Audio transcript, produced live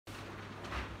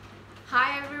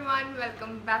Hi everyone,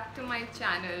 welcome back to my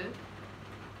channel.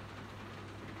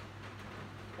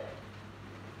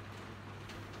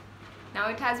 Now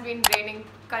it has been raining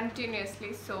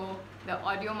continuously, so the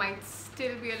audio might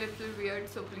still be a little weird,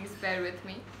 so please bear with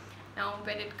me. Now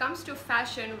when it comes to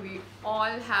fashion, we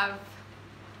all have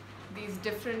these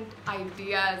different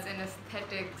ideas and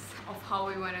aesthetics of how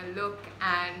we want to look,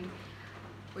 and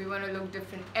we want to look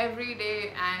different every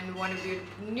day and want to be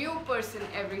a new person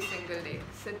every single day.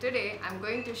 So today I'm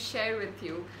going to share with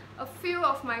you a few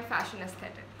of my fashion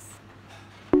aesthetics.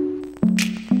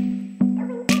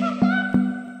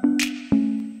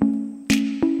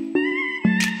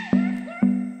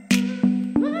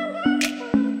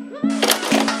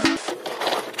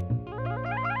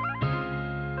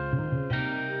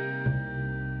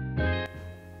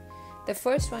 The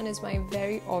first one is my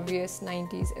very obvious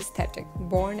 90s aesthetic.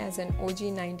 Born as an OG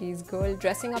 90s girl,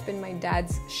 dressing up in my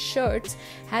dad's shirts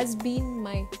has been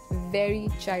my very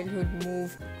childhood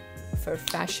move for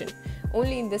fashion.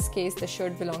 Only in this case, the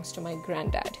shirt belongs to my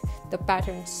granddad. The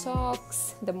patterned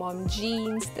socks, the mom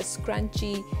jeans, the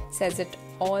scrunchie says it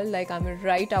all, like I'm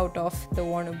right out of the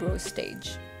Warner Bros.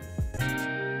 Stage.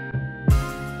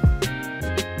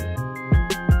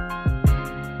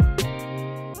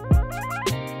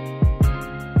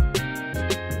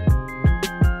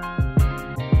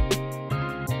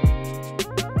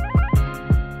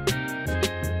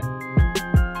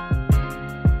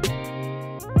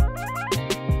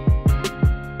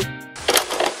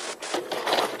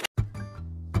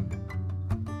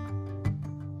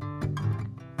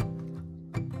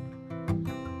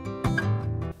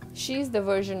 She's the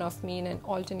version of me in an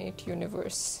alternate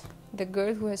universe. The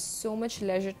girl who has so much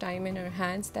leisure time in her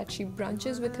hands that she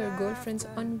brunches with her girlfriends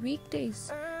on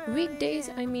weekdays. Weekdays.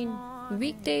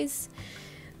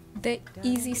 The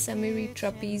easy summery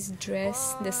trapeze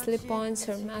dress, the slip-ons,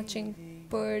 her matching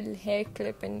pearl hair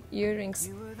clip and earrings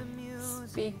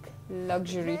speak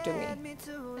luxury to me,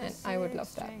 and I would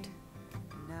love that.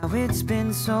 Now it's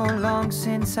been so long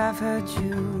since I've heard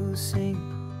you sing.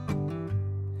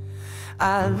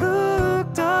 I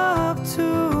looked up to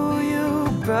you,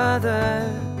 brother,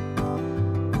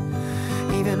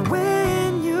 even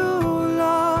when you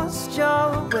lost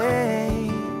your way.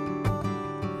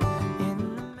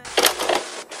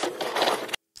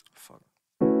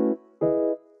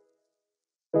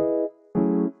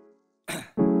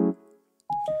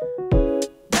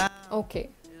 Okay,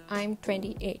 I'm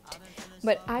 28,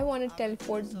 but I want to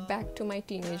teleport back to my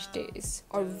teenage days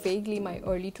or vaguely my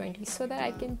early 20s so that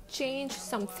I can change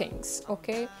some things,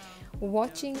 okay?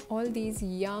 Watching all these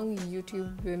young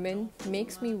YouTube women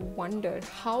makes me wonder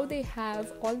how they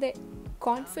have all the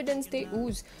confidence they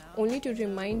ooze only to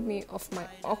remind me of my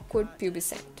awkward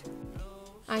pubescent.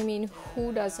 I mean,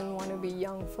 who doesn't want to be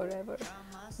young forever?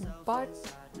 But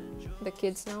the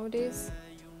kids nowadays,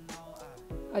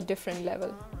 a different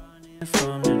level.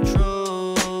 From the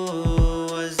truth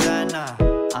was that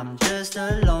I'm just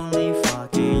a lonely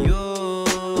fucking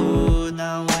you.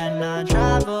 Now when I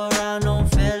drive around, don't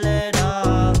fill it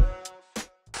up.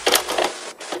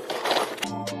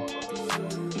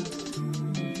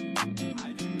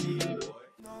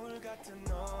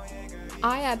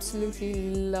 I absolutely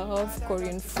love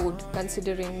Korean food,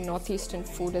 considering Northeastern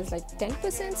food is like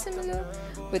 10% similar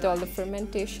with all the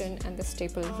fermentation and the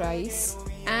staple rice.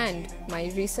 And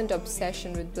my recent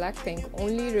obsession with Blackpink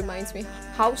only reminds me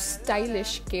how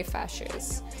stylish K-fashion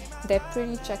is. Their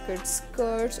pretty checkered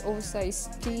skirts,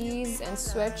 oversized tees and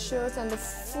sweatshirts, and the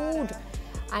food.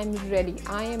 I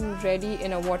am ready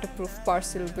in a waterproof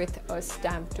parcel with a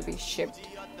stamp to be shipped.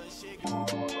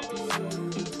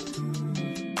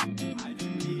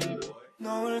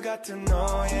 노을 같은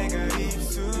너의 그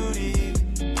입술이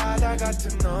바다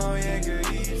같은 너의 그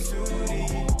입술이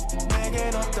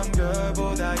내겐 어떤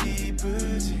별보다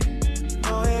이쁘지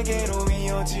너에게로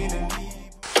이어지는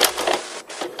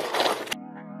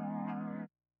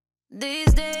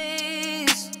These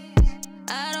days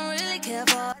I don't really care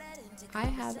for. I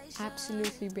have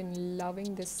absolutely been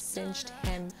loving this cinched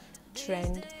hem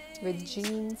trend with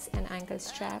jeans and ankle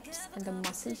straps and the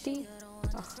muscle tee.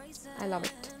 Ugh, I love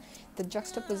it. The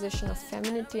juxtaposition of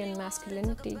femininity and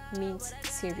masculinity means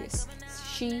serious.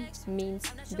 She means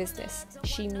business.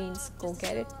 She means go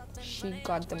get it. She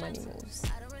got the money moves. I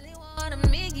don't really wanna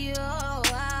make you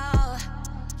out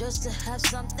just to have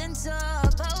something to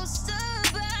boast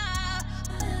about.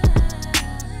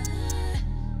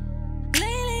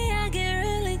 Lately I get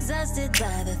real exhausted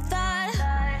by the thought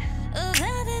of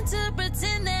having to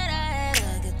pretend that I had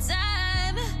a good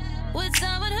time with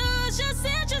someone who's just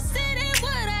interested in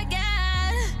what I got.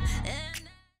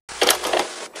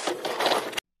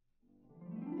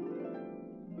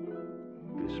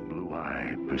 blue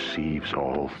eye perceives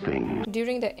all things.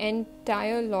 During the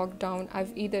entire lockdown,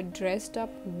 I've either dressed up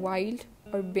wild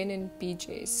or been in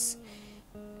PJs.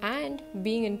 And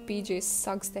being in PJs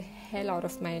sucks the hell out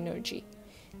of my energy.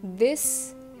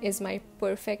 This is my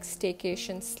perfect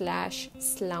staycation /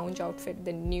 slouch outfit,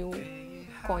 the new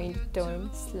coined term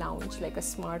slouch, like a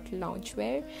smart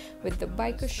loungewear with the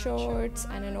biker shorts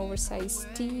and an oversized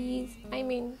tee. I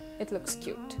mean, it looks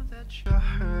cute. You're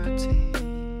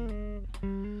hurting,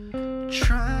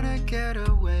 trying to get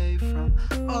away from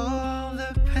all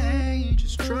the pain.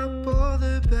 Just drop all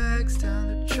the bags down,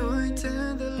 the joint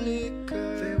and the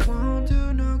liquor. They won't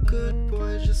do no good,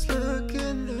 boy, just look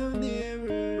in the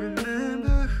mirror.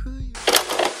 Remember who you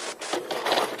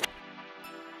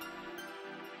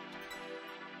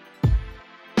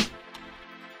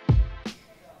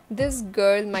This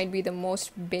girl might be the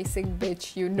most basic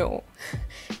bitch you know,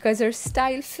 because her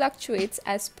style fluctuates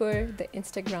as per the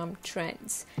Instagram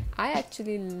trends. I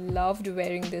actually loved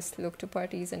wearing this look to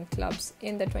parties and clubs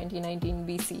in the 2019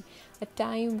 BC, a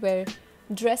time where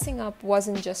dressing up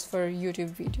wasn't just for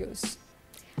YouTube videos.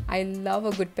 I love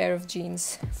a good pair of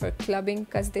jeans for clubbing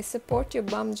because they support your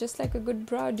bum just like a good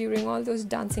bra during all those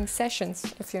dancing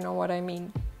sessions, if you know what I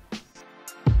mean.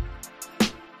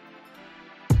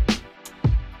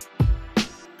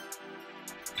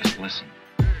 Just listen.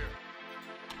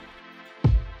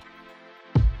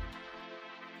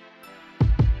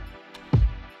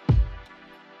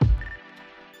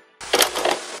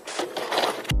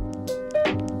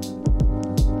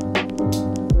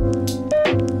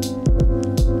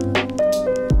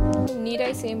 Need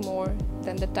I say more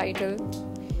than the title?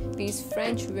 These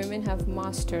French women have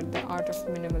mastered the art of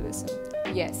minimalism.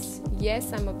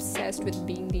 Yes, I'm obsessed with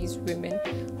being these women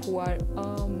who are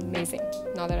amazing.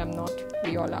 Not that I'm not,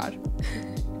 we all are.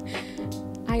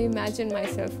 I imagine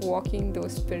myself walking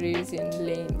those Parisian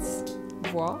lanes.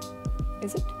 What?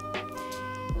 Is it?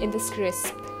 In this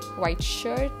crisp white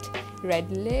shirt, red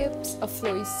lips, a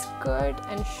flowy skirt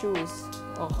and shoes.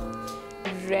 Oh,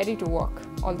 ready to walk,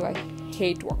 although I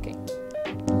hate walking.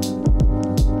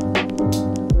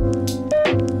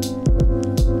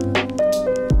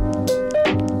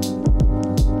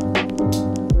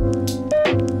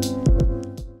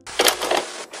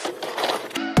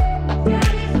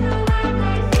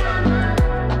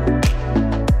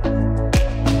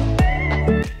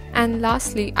 And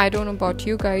lastly, I don't know about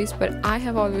you guys, but I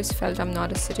have always felt I'm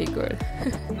not a city girl.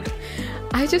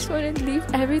 I just want to leave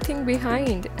everything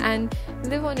behind and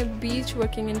live on a beach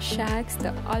working in shacks,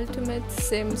 the ultimate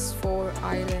Sims 4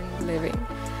 island living.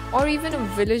 Or even a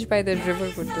village by the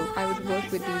river would do. I would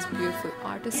work with these beautiful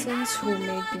artisans who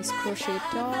made these crochet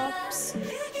tops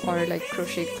or like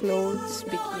crochet clothes,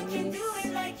 bikinis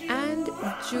and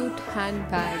jute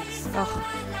handbags.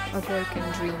 Oh, a girl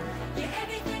can dream.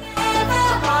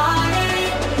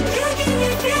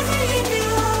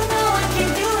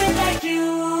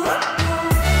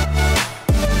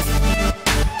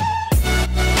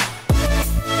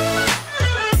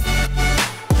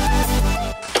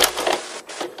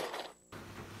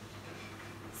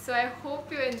 So I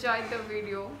hope you enjoyed the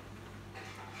video.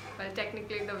 Well,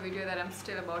 technically the video that I'm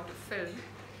still about to film,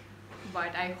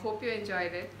 but I hope you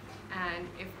enjoyed it. And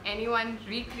if anyone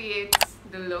recreates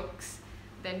the looks,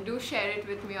 then do share it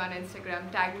with me on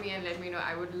Instagram, tag me and let me know.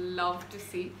 I would love to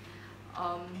see.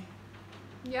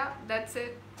 Yeah, that's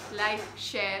it. Like,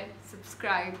 share,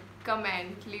 subscribe,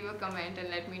 comment, leave a comment and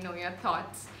let me know your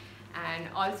thoughts, and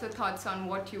also thoughts on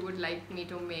what you would like me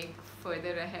to make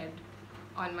further ahead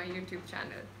on my YouTube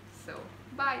channel. So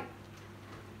bye.